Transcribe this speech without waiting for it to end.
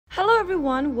Hello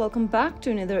everyone, welcome back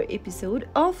to another episode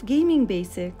of Gaming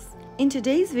Basics. In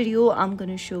today's video, I'm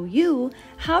gonna show you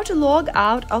how to log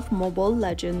out of Mobile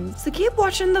Legends. So keep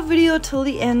watching the video till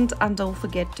the end and don't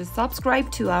forget to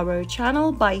subscribe to our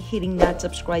channel by hitting that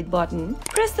subscribe button.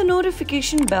 Press the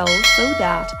notification bell so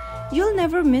that you'll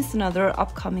never miss another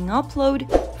upcoming upload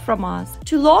from us.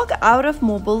 To log out of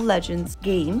Mobile Legends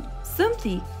game,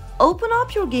 simply open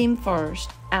up your game first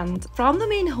and from the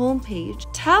main home page,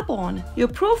 tap on your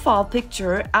profile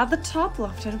picture at the top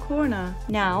left hand corner.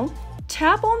 Now,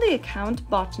 tap on the account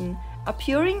button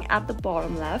appearing at the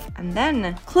bottom left and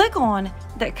then click on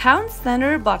the account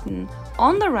center button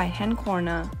on the right hand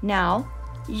corner. Now,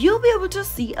 you'll be able to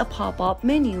see a pop-up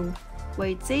menu where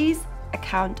it says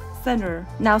Account Center.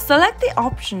 Now select the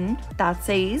option that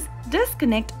says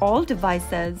disconnect all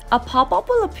devices. A pop-up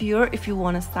will appear if you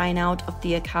want to sign out of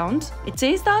the account. It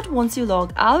says that once you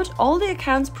log out, all the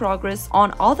account's progress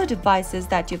on all the devices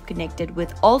that you've connected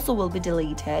with also will be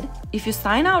deleted. If you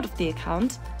sign out of the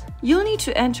account, you'll need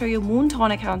to enter your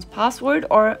Moonton account's password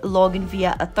or log in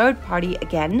via a third party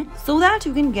again so that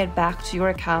you can get back to your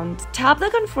account. Tap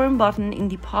the confirm button in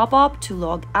the pop-up to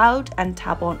log out and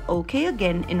tap on OK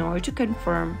again in order to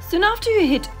confirm. Soon after you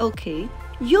hit OK,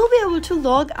 you'll be able to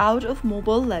log out of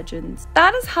Mobile Legends.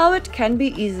 That is how it can be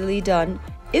easily done.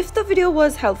 If the video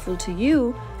was helpful to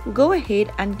you, go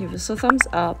ahead and give us a thumbs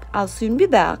up. I'll soon be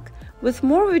back with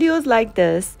more videos like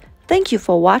this. Thank you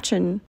for watching.